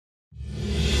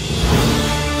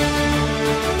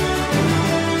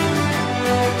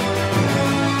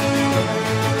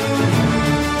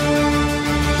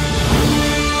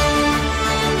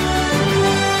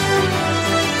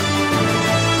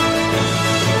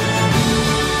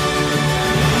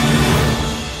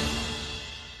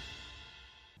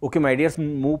Okay, my dears,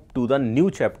 move to the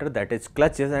new chapter, that is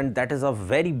clutches, and that is a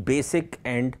very basic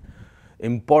and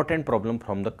important problem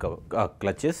from the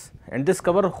clutches, and this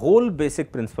cover whole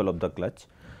basic principle of the clutch,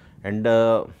 and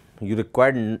you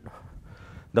required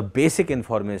the basic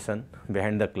information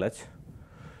behind the clutch.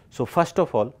 So, first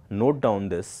of all, note down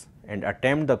this and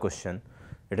attempt the question.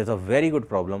 It is a very good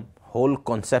problem, whole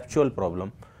conceptual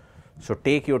problem. So,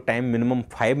 take your time, minimum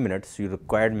 5 minutes, you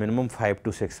required minimum 5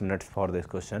 to 6 minutes for this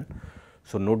question.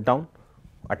 So, note down,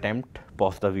 attempt,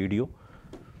 pause the video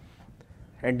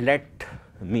and let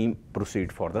me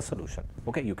proceed for the solution.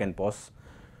 Okay, you can pause,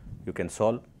 you can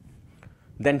solve,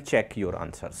 then check your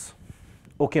answers.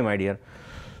 Okay, my dear.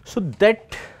 So,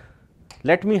 that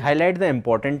let me highlight the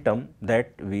important term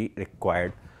that we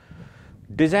required.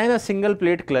 Design a single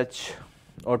plate clutch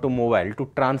automobile to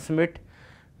transmit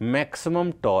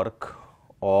maximum torque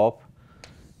of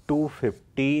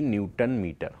 250 Newton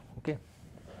meter. Okay.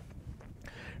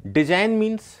 Design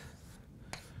means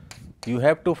you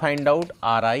have to find out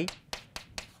Ri,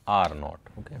 R naught.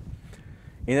 Okay.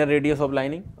 Inner radius of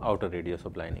lining, outer radius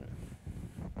of lining.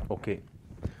 Okay.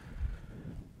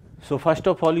 So, first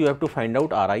of all, you have to find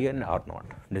out Ri and R naught.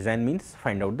 Design means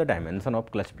find out the dimension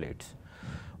of clutch plates.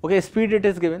 Okay, speed it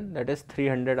is given, that is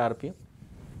 300 rpm.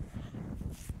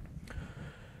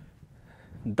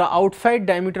 The outside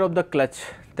diameter of the clutch,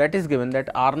 that is given, that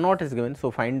R naught is given. So,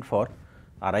 find for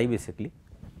Ri basically,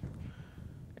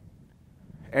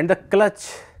 and the clutch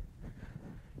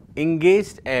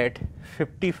engaged at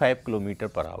 55 kilometer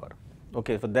per hour.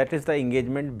 Okay, so that is the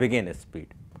engagement begin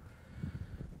speed.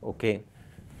 Okay,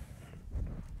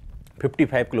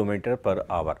 55 kilometer per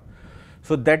hour.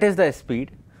 So, that is the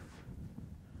speed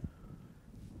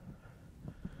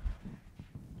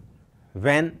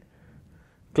when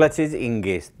clutch is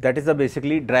engaged, that is the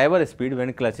basically driver speed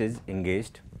when clutch is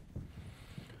engaged.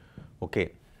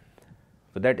 Okay.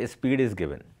 So, that speed is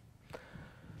given.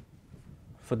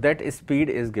 So, that speed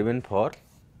is given for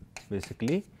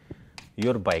basically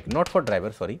your bike, not for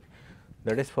driver, sorry,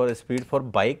 that is for speed for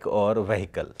bike or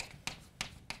vehicle.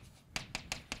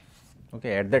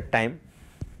 Okay, at that time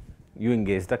you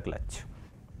engage the clutch.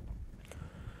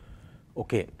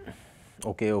 Okay.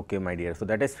 Okay, my dear. So,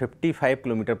 that is 55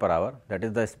 kilometer per hour, that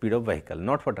is the speed of vehicle,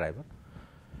 not for driver.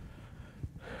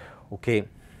 Okay.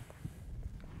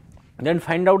 Then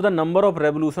find out the number of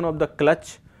revolution of the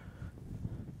clutch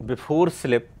before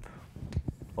slip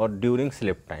or during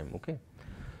slip time. Okay.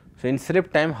 So, in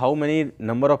slip time, how many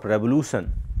number of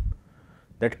revolution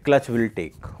that clutch will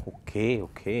take.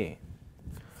 Okay.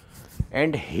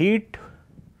 And heat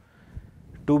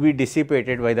to be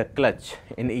dissipated by the clutch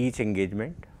in each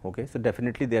engagement. Okay. So,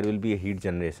 definitely there will be a heat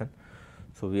generation.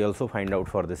 So, we also find out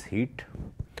for this heat,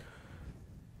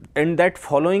 and that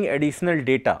following additional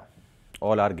data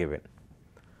all are given.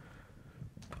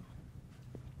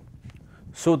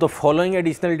 So, the following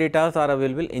additional data are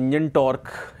available. Engine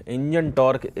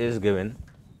torque is given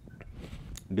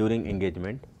during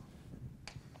engagement.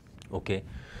 Okay.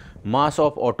 Mass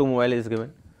of automobile is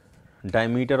given,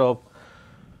 diameter of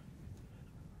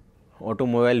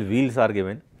automobile wheels are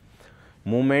given,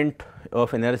 moment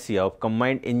of inertia of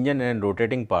combined engine and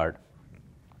rotating part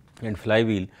and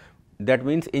flywheel, that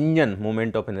means engine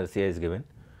moment of inertia is given,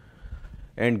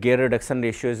 and gear reduction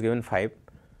ratio is given 5,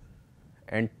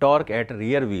 and torque at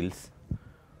rear wheels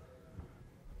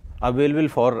available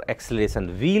for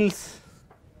acceleration, wheels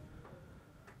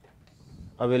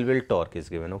available torque is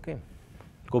given. Okay.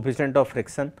 Coefficient of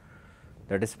friction,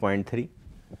 that is 0.3,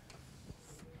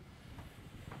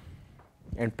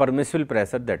 and permissible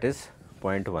pressure, that is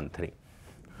 0.13.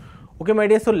 Okay, my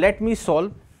dear. So, let me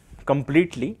solve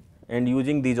completely and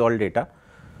using these all data.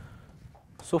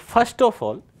 So, first of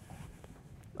all,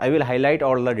 I will highlight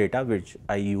all the data which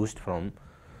I used from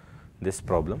this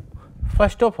problem.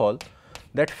 First of all,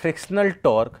 that frictional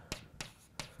torque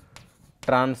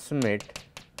transmit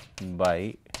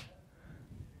by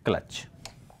clutch.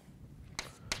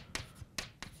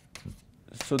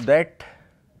 So, that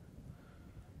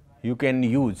you can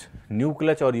use new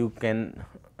clutch or you can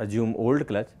assume old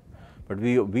clutch, but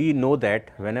we know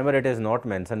that whenever it is not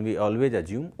mentioned, we always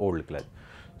assume old clutch.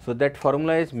 So, that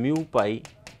formula is mu pi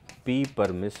P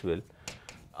permissible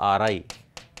Ri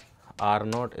R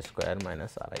naught square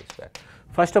minus Ri square.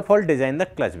 First of all, design the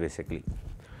clutch basically.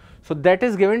 So, that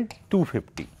is given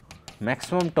 250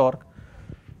 maximum torque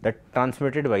that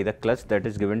transmitted by the clutch, that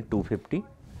is given 250,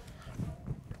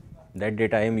 that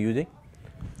data I am using,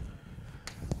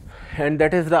 and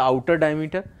that is the outer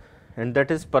diameter, and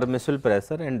that is permissible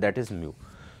pressure, and that is mu.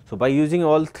 So, by using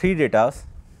all three data,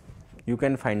 you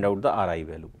can find out the Ri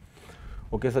value.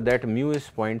 Okay, so, that mu is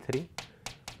 0.3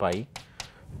 pi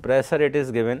pressure it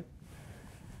is given,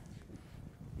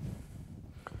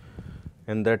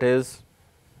 and that is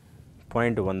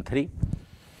 0.13.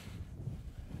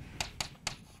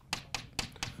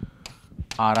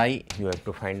 Ri you have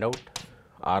to find out,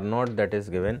 R naught that is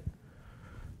given,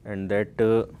 and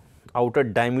that outer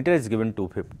diameter is given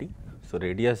 250. So,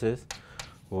 radius is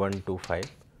 125.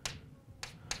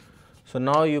 So,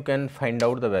 now you can find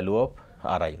out the value of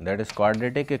Ri, that is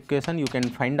quadratic equation you can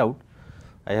find out.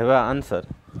 I have an answer,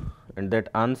 and that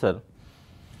answer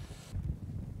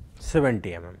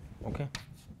 70 mm. Okay.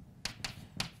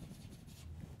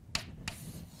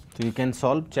 So, you can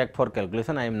solve, check for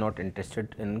calculation. I am not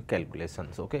interested in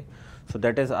calculations. Okay. So,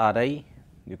 that is Ri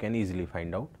you can easily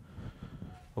find out.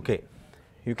 Okay.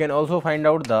 You can also find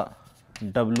out the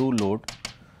W load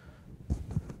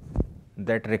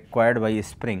that required by a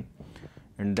spring,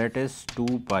 and that is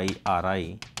 2 pi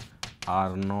Ri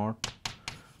R naught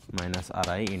minus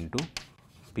Ri into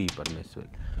P permissible.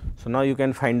 So, now you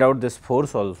can find out this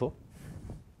force also,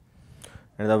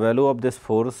 and the value of this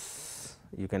force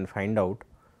you can find out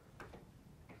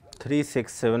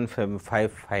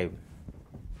 36755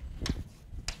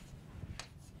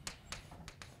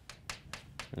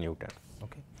 Newton.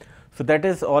 Okay. So, that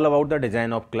is all about the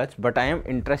design of clutch, but I am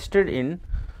interested in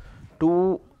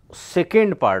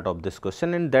second part of this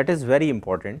question, and that is very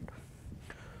important.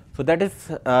 So, that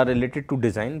is related to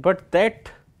design, but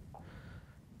that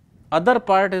other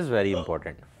part is very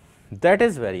important. That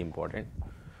is very important.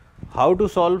 How to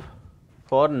solve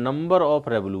for number of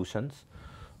revolutions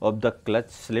of the clutch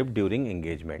slip during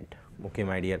engagement. Okay,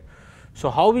 my dear. So,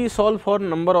 how we solve for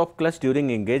number of clutch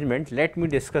during engagement? Let me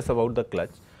discuss about the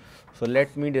clutch. So,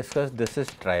 let me discuss, this is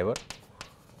driver,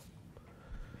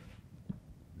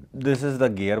 this is the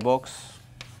gearbox,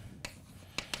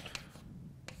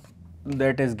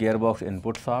 that is gearbox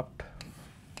input shaft,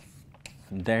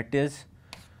 that is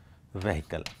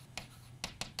vehicle.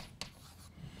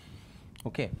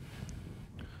 Okay.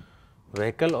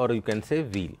 Vehicle, or you can say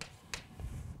wheel.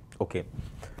 Okay.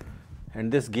 And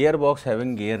this gearbox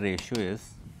having gear ratio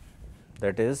is,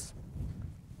 that is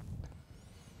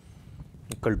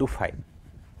equal to 5.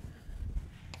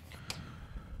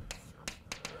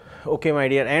 Okay, my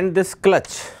dear, and this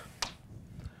clutch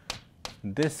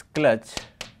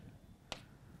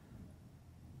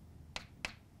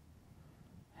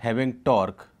having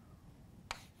torque,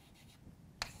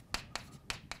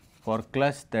 for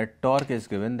clutch that torque is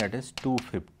given, that is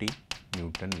 250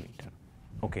 Newton meter.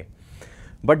 Okay.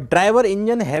 But driver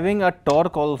engine having a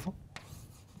torque also,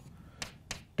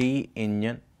 T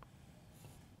engine,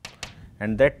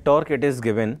 and that torque it is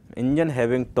given, engine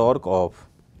having torque of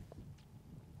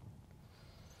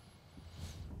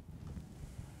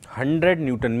 100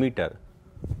 Newton meter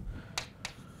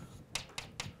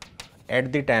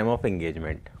at the time of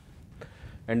engagement,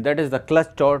 and that is the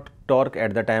clutch torque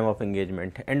at the time of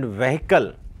engagement. And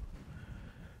vehicle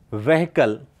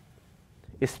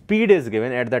speed is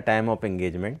given at the time of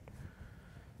engagement.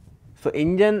 So,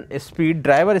 engine speed,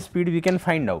 driver speed we can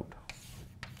find out.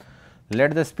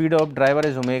 Let the speed of driver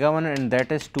is omega 1, and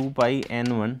that is 2 pi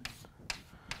n1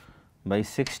 by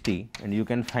 60, and you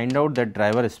can find out that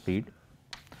driver speed,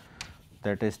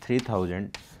 that is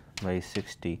 3000 by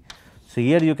 60. So,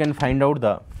 here you can find out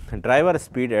the driver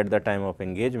speed at the time of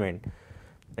engagement,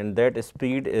 and that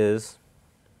speed is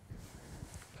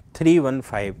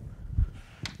 315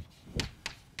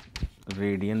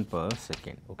 radian per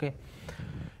second. Okay.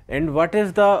 And what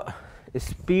is the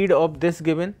speed of this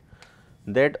given?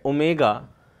 That omega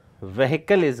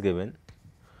vehicle is given,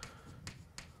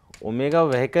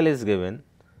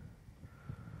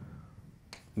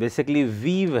 basically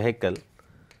V vehicle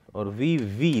or V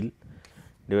wheel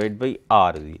divided by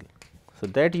R wheel. So,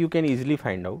 that you can easily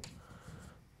find out.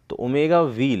 So, omega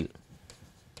wheel,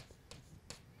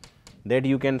 that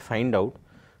you can find out,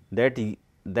 that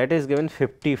is given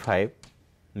 55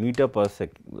 meter per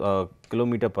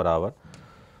kilometer per hour.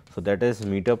 So, that is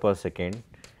meter per second,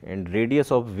 and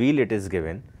radius of wheel it is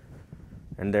given,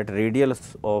 and that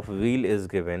radius of wheel is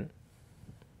given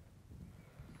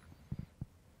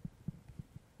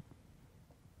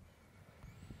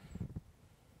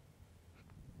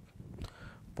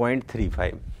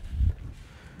 0.35,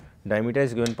 diameter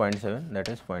is given 0.7, that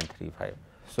is 0.35.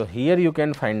 So, here you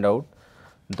can find out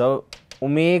the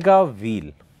omega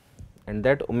wheel, and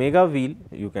that omega wheel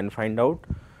you can find out,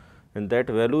 and that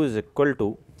value is equal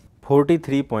to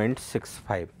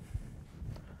 43.65.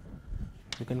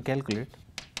 You can calculate.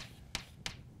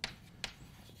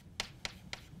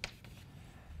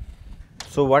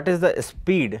 So, what is the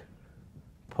speed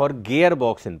for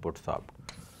gearbox input shaft?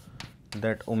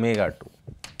 That omega 2.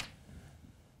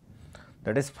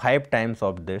 that is 5 times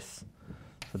of this.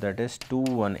 So that is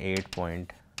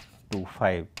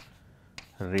 218.25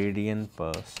 radian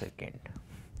per second.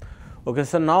 Okay,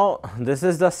 so now this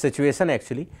is the situation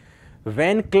actually.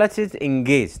 When clutch is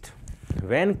engaged,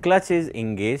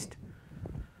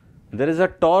 there is a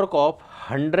torque of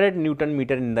 100 Newton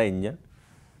meter in the engine.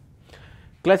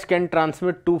 Clutch can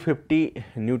transmit 250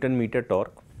 Newton meter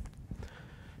torque,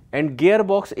 and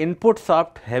gearbox input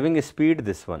shaft having speed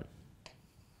this one,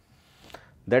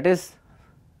 that is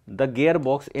the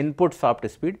gearbox input shaft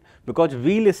speed, because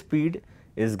wheel speed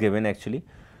is given actually.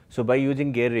 So by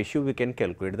using gear ratio we can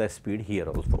calculate the speed here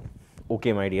also.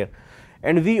 Okay, my dear,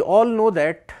 and we all know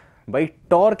that by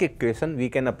torque equation we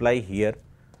can apply here.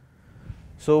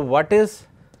 So what is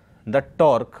the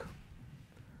torque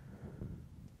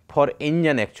for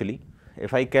engine actually?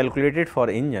 If I calculate it for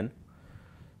engine,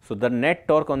 so the net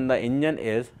torque on the engine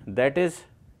is, that is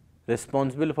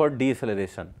responsible for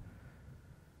deceleration.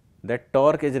 That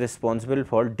torque is responsible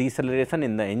for deceleration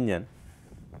in the engine,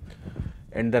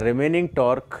 and the remaining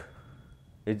torque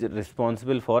is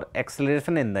responsible for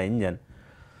acceleration in the engine.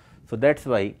 So that's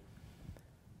why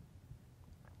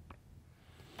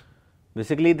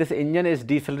basically this engine is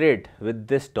decelerate with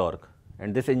this torque,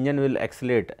 and this engine will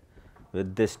accelerate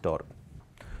with this torque.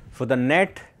 So the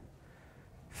net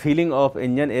feeling of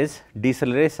engine is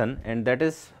deceleration, and that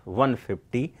is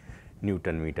 150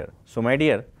 Newton meter. So my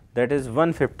dear, that is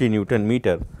 150 Newton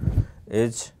meter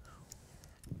is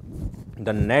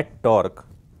the net torque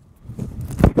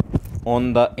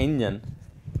on the engine.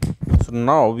 So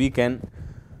now we can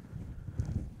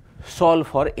solve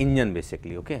for engine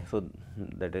basically. Okay, so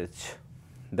that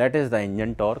is the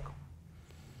engine torque,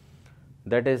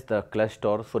 that is the clutch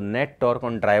torque. So net torque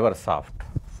on driver shaft.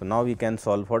 So now we can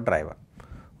solve for driver.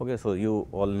 Okay, so you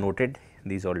all noted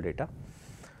these all data.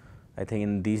 I think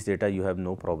in these data you have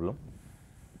no problem.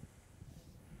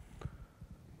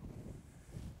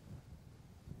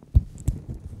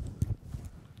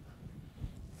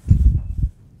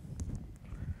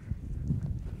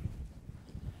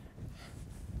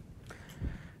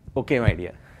 Okay, my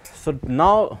dear. So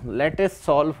now let us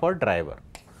solve for driver.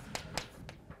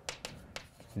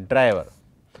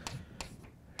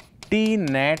 T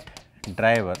net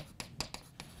driver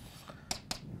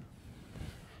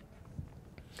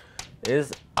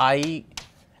is I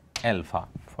alpha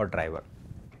for driver.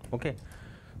 Okay,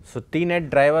 so T net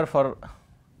driver for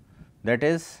that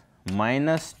is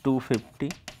minus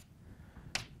 250,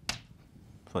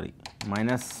 sorry,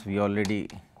 minus we already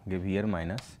give here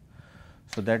minus.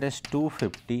 So that is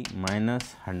 250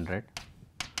 minus 100.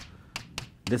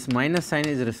 This minus sign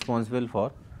is responsible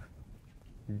for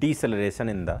deceleration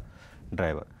in the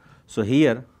driver. So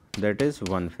here that is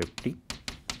 150.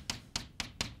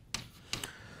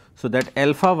 So that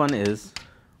alpha 1 is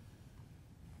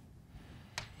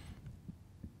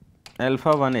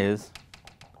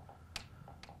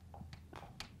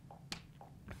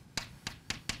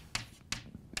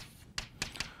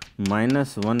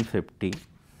minus 150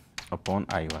 upon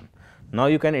I1. Now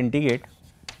you can integrate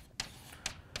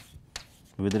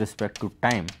with respect to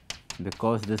time,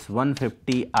 because this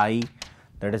 150 I,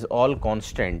 that is all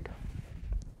constant,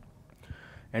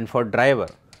 and for driver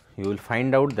you will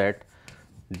find out that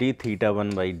d theta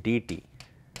 1 by dt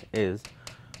is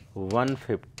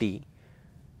 150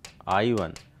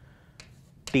 I1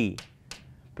 t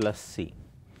plus c,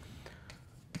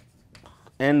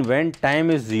 and when time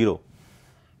is 0,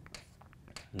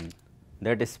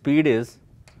 that speed is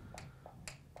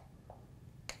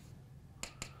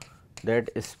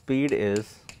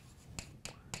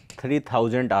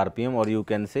 3000 rpm, or you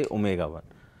can say omega 1.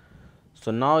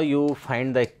 So now you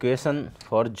find the equation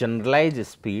for generalized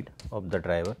speed of the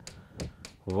driver,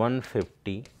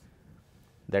 150,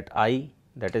 that I,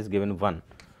 that is given 1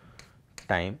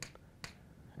 time,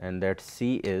 and that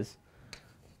c is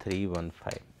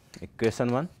 315.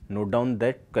 Equation 1, note down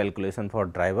that calculation for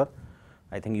driver.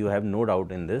 I think you have no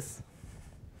doubt in this.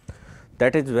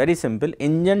 That is very simple.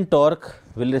 Engine torque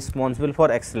will responsible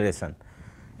for acceleration,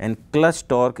 and clutch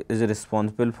torque is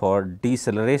responsible for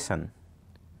deceleration.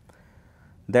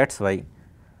 That's why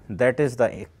that is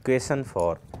the equation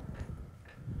for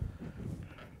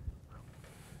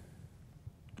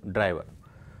driver.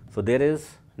 So there is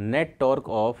net torque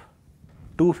of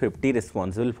 250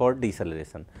 responsible for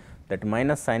deceleration. That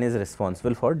minus sign is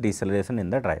responsible for deceleration in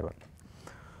the driver.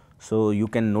 So you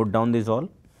can note down this all.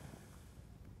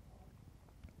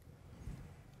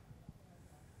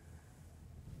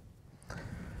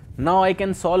 Now I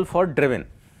can solve for driven.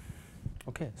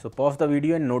 Okay, so pause the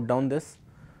video and note down this.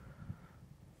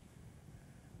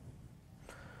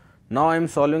 Now I am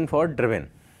solving for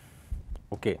driven.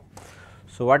 Okay,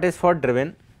 So, what is for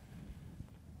driven?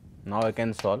 Now, I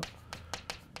can solve.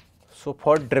 So,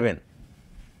 for driven,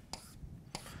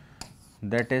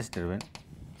 that is driven.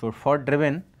 So, for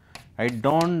driven I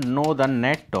do not know the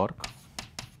net torque,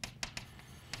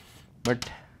 but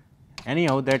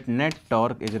anyhow that net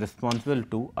torque is responsible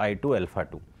to I 2 alpha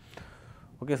 2.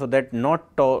 Okay, so, that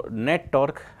net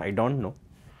torque I do not know,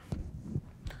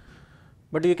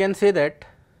 but you can say that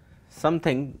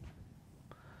something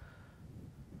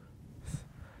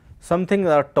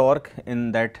the torque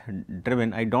in that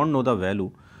driven I do not know the value,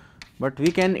 but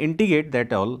we can integrate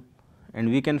that all and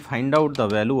we can find out the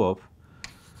value of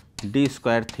d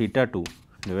square theta 2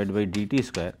 divided by dt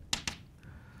square,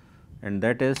 and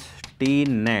that is T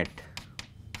net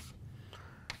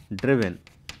driven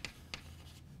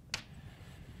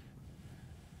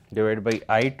divided by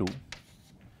I 2,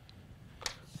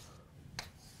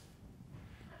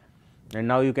 and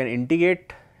now you can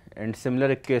integrate, and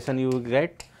similar equation you will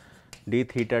get d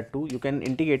theta 2 you can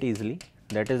integrate easily,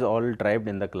 that is all derived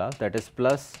in the class, that is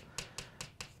plus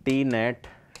T net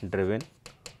driven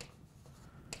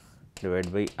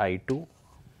divided by I 2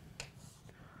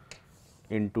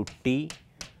 into T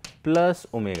plus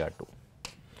omega 2,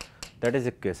 that is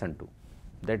equation 2,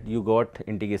 that you got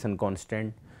integration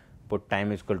constant, put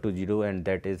time is equal to 0 and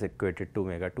that is equated to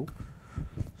omega 2.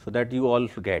 So, that you all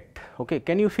get. Okay.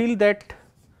 Can you feel that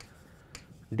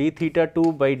d theta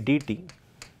 2 by dt,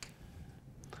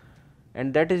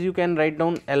 and that is you can write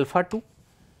down alpha 2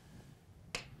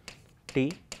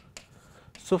 t.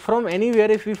 So, from anywhere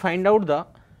if we find out the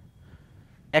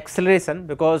acceleration,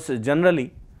 because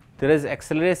generally there is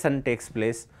acceleration takes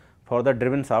place for the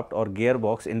driven shaft or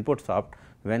gearbox input shaft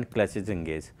when clutch is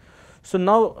engaged. So,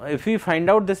 now if we find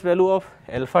out this value of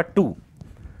alpha 2,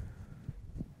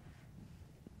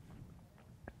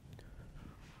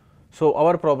 so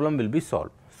our problem will be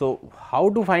solved. So, how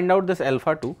to find out this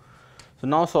alpha 2? So,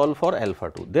 now solve for alpha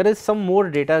 2. There is some more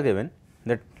data given,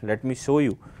 that let me show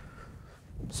you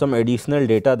some additional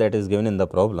data that is given in the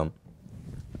problem,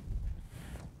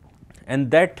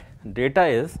 and that data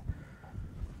is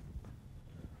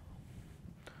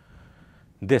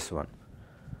this one.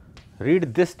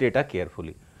 Read this data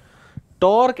carefully.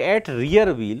 Torque at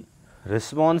rear wheel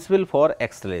responsible for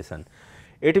acceleration.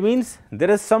 It means there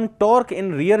is some torque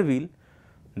in rear wheel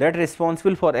that is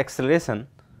responsible for acceleration,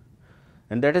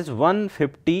 and that is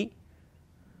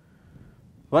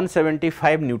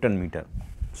 175 Newton meter.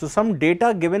 So, some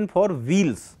data given for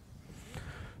wheels.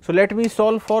 So, let me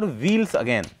solve for wheels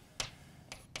again.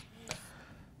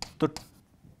 So,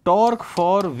 torque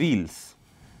for wheels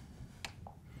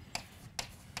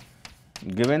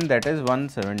given, that is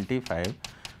 175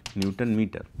 Newton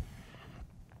meter,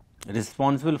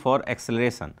 responsible for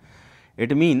acceleration.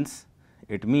 It means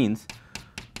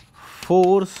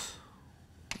force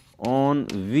on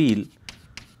wheel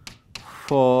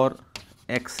for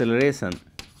acceleration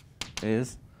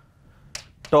is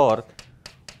torque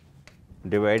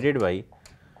divided by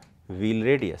wheel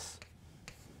radius.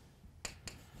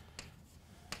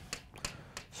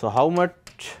 So, how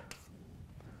much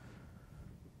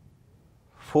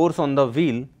force on the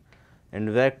wheel,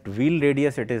 and that wheel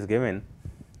radius it is given,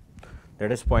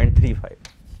 that is 0.35.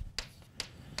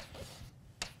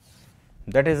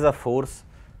 That is the force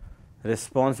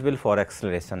responsible for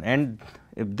acceleration, and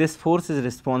if this force is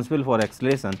responsible for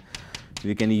acceleration,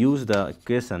 we can use the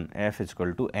equation F is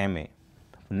equal to ma,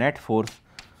 net force,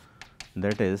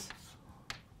 that is,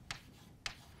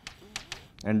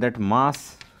 and that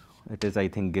mass it is I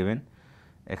think given,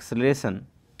 acceleration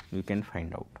we can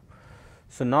find out.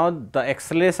 So, now the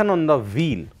acceleration on the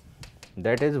wheel,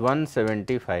 that is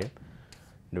 175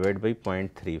 divided by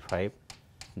 0.35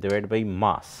 divided by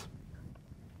mass,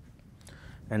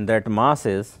 and that mass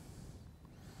is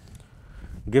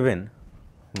given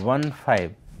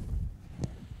 1500.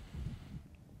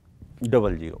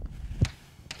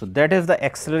 So, that is the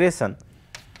acceleration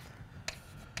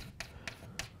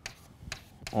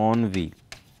on wheel.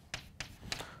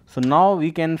 So, now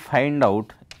we can find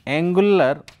out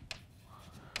angular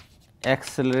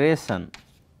acceleration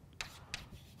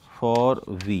for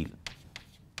wheel,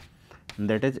 and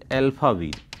that is alpha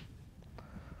wheel.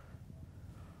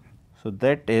 So,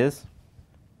 that is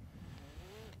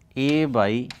A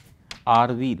by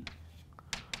R wheel.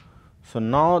 So,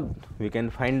 now we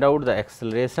can find out the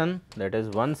acceleration, that is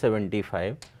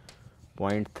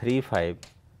 175.35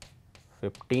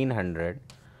 1500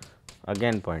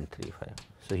 again 0.35.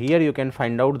 So, here you can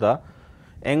find out the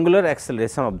angular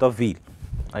acceleration of the wheel.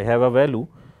 I have a value,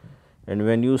 and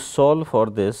when you solve for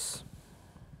this,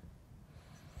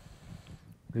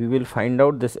 we will find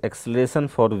out this acceleration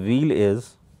for wheel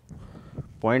is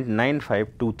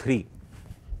 0.9523.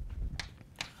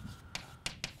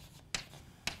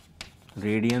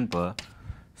 radian per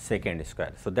second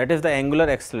square. So, that is the angular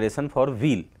acceleration for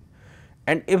wheel,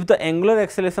 and if the angular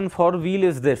acceleration for wheel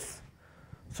is this,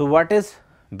 so what is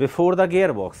before the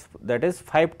gearbox? That is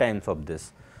 5 times of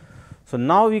this. So,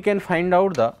 now we can find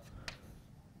out the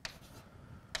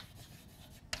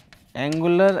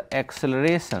angular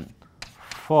acceleration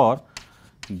for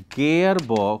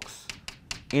gearbox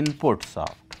input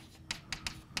shaft,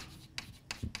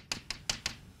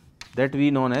 that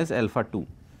we known as alpha 2,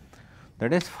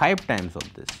 that is 5 times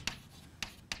of this,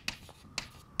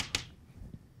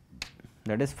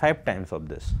 that is 5 times of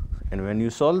this, and when you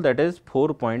solve, that is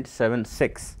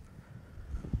 4.76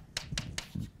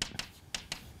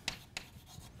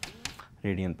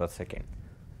 radian per second.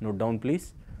 Note down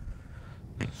please.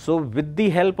 So, with the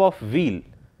help of wheel,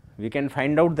 we can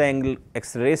find out the angle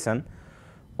acceleration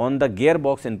on the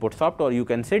gearbox input shaft, or you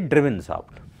can say driven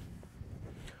shaft.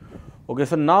 Okay,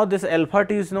 so, now this alpha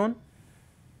t is known.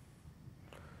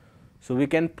 So, we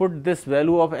can put this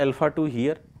value of alpha 2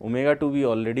 here, omega 2 we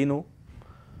already know,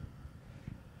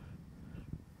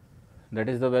 that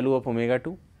is the value of omega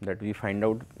 2 that we find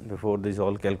out before these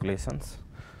all calculations.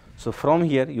 So, from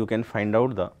here you can find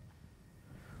out the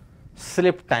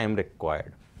slip time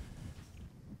required.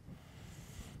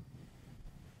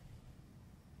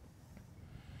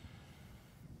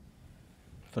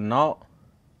 So, now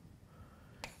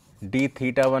d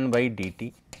theta 1 by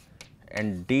dt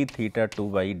and d theta 2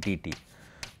 by dt,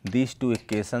 these two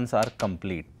equations are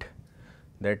complete,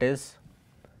 that is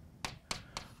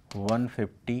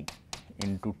 150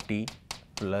 into t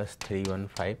plus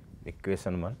 315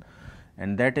 equation 1,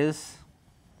 and that is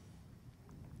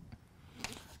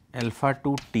alpha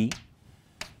 2 t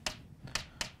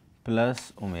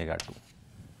plus omega 2.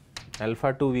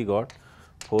 Alpha 2 we got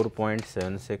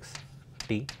 4.76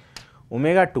 t,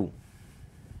 omega 2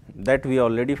 that we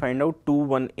already find out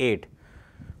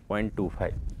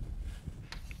 218.25,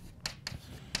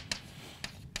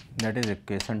 that is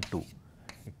equation 2,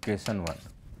 equation 1,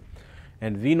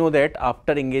 and we know that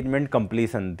after engagement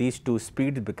completion these two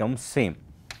speeds become same.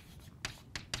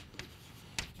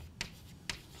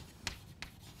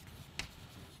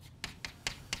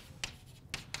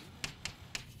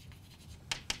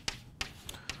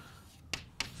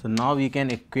 So, now we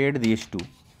can equate these two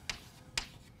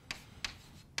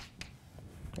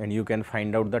and you can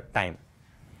find out the time.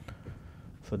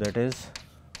 So, that is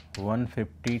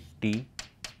 150 t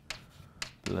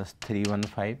plus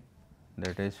 315,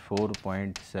 that is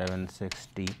 4.76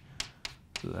 t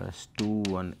plus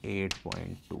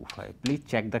 218.25. Please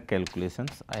check the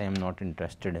calculations, I am not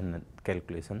interested in the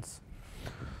calculations.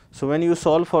 So, when you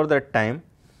solve for that time,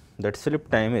 that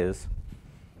slip time is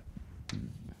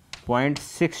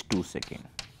 0.62 second,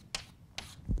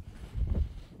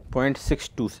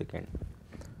 0.62 second.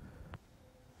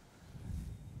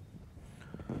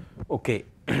 Okay.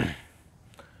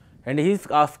 And he is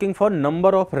asking for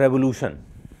number of revolution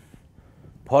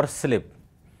for slip.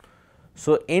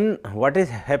 So, in what is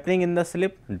happening in the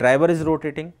slip, driver is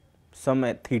rotating some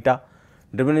theta,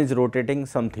 driven is rotating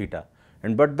some theta,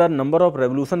 and but the number of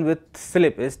revolution with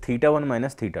slip is theta 1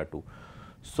 minus theta 2.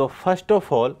 So, first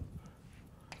of all,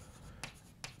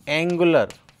 angular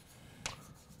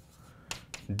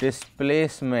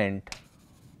displacement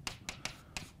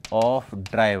of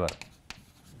driver,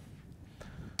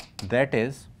 that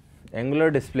is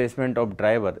angular displacement of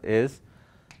driver is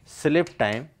slip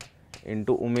time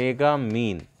into omega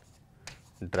mean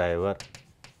driver,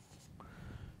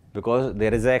 because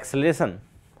there is a acceleration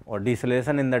or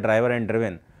deceleration in the driver and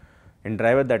driven. In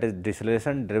driver that is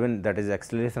deceleration, driven that is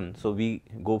acceleration. So, we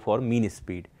go for mean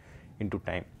speed into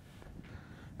time,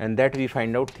 and that we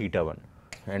find out theta 1,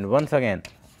 and once again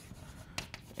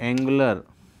angular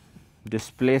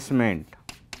displacement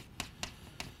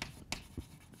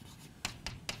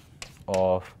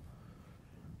of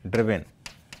driven,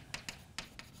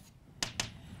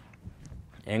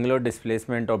 angular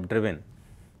displacement of driven,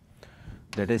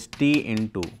 that is t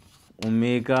into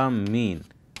omega mean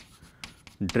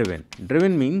driven.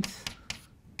 Driven means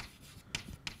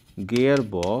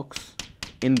gearbox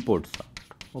input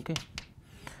shaft. Okay.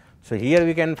 So, here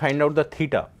we can find out the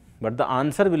theta, but the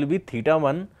answer will be theta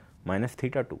 1 minus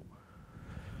theta 2.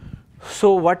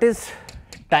 So, what is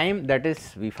time? That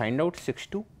is we find out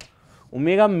 6.2.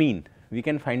 Omega mean we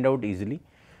can find out easily,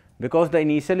 because the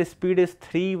initial speed is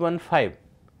 315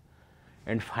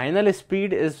 and final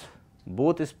speed is,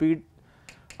 both speed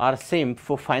are same.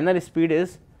 For final speed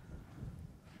is,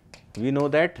 we know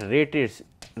that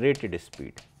rated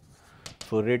speed.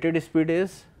 So, rated speed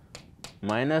is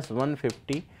minus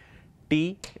 150,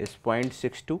 t is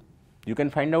 0.62. You can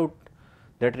find out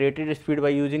that rated speed by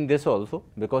using this also,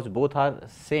 because both are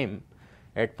same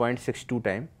at 0.62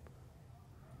 time.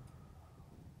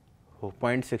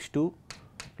 0.62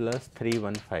 plus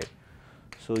 315.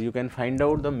 So you can find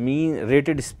out the mean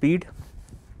rated speed,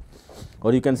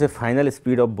 or you can say final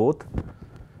speed of both,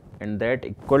 and that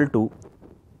equal to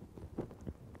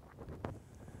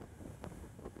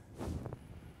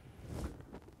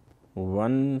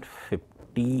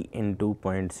 150 into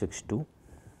 0.62,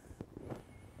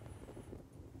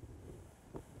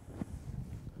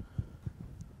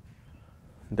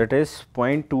 that is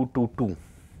 0.222,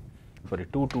 sorry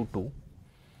 222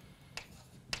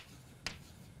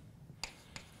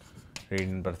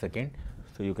 radian per second.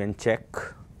 So you can check.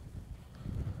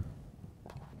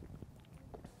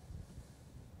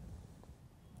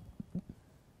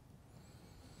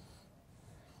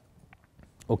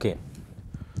 Okay.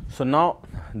 So now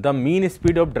the mean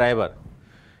speed of driver,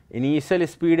 initial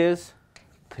speed is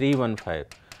 315,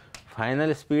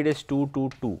 final speed is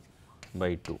 222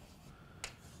 by 2,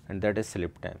 and that is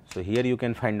slip time. So here you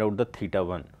can find out the theta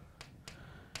 1,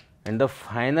 and the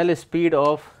final speed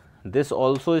of this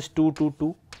also is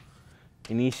 222.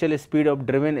 Initial speed of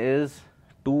driven is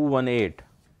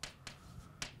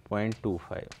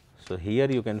 218.25. So here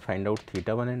you can find out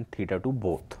theta 1 and theta 2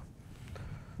 both.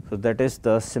 So that is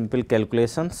the simple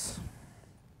calculations.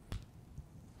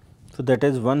 So that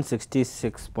is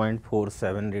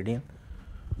 166.47 radian.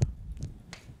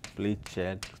 Please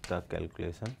check the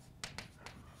calculation.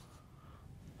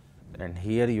 And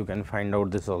here you can find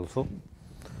out this also,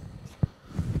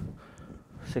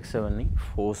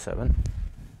 67047.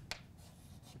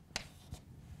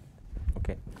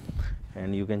 Okay,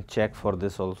 and you can check for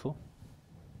this also.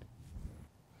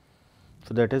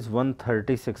 So that is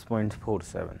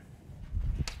 136.47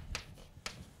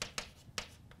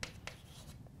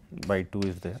 by 2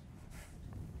 is there.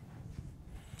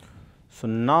 So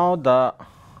now the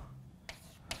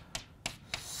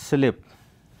slip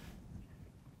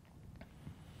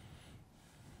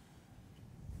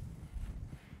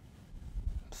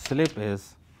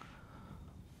is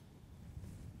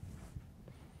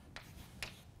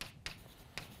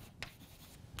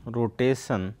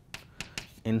rotation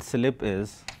in slip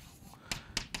is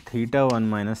theta 1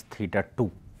 minus theta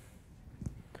 2,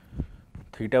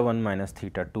 theta 1 minus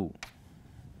theta 2.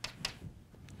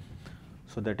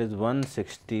 So that is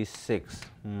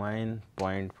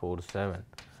 166.47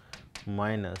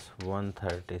 minus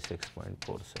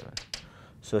 136.47.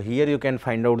 So here you can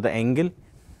find out the angle,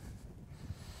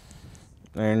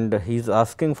 and he is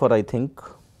asking for, I think,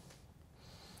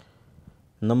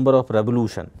 number of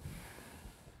revolution.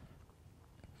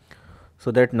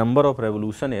 So that number of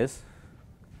revolution is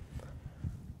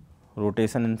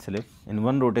rotation in slip. In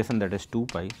one rotation, that is 2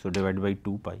 pi. So divide by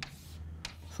 2 pi.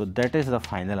 So that is the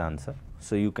final answer.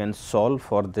 So you can solve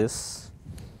for this.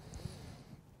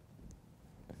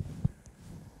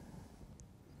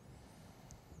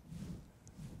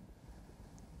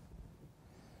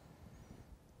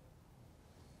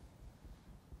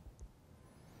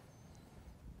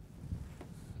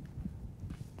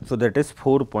 So that is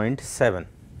 4.7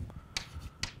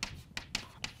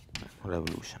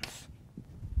 revolutions.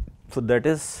 So that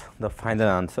is the final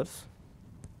answers.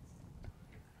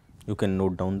 You can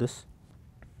note down this.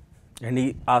 And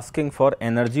he asking for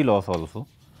energy loss also.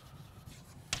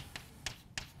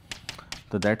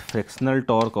 So that frictional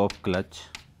torque of clutch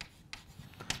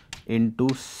into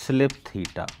slip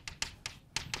theta.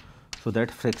 So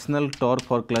that frictional torque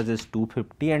for clutch is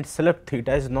 250, and slip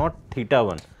theta is not theta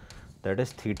 1, that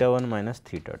is theta 1 minus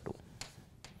theta 2.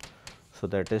 So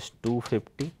that is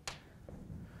 250,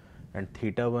 and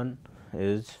theta 1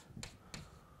 is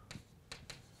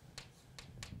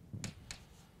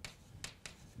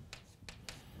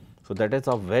so that is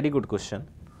a very good question.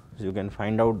 So you can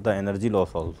find out the energy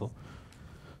loss also.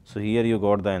 So here you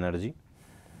got the energy.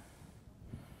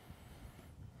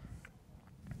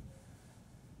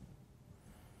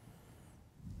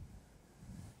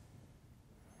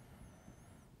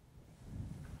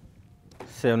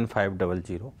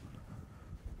 $7500.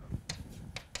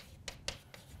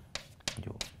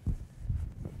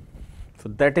 So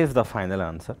that is the final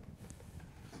answer.